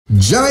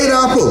Giant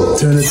apple.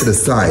 Turn it to the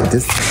side.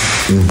 This.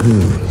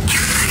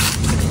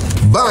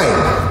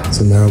 Bang!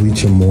 So now we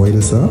chamoy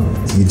this up.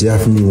 You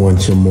definitely want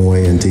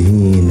chamoy and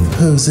tahini.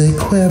 Jose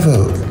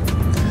Cuervo.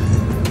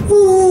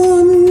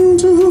 1,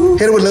 2.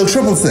 Hit it with a little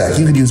triple sec.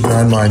 You could use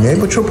Grand Marnier,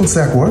 but triple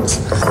sec works.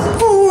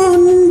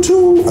 1,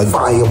 2. A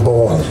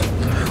fireball.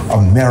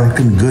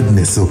 American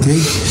goodness, okay?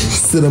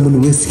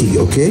 Cinnamon whiskey,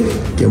 okay?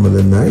 Give them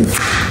a knife.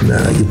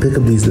 Now you pick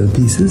up these little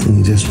pieces and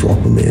you just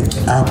drop them in.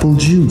 Apple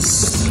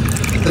juice.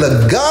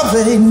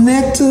 Agave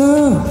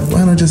nectar.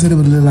 Why not just hit it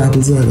with a little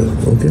apple cider,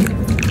 okay?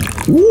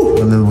 Woo,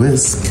 a little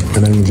whisk.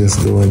 And then you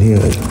just go in here.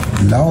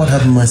 Lord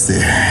have mercy.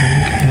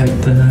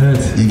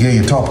 You get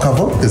your top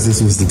cover, because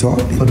this was the top.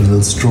 Put a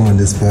little straw in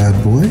this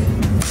bad boy.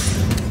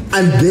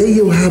 And there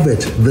you have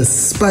it, the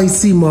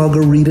spicy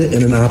margarita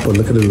in an apple.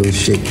 Look at the little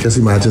shake. Just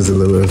imagine it's a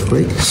little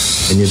earthquake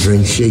and your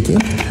drink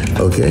shaking,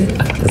 okay?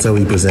 That's how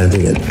we're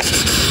presenting it.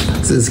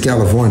 This is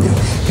California,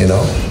 you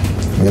know?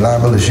 You're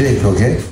liable to shake, okay?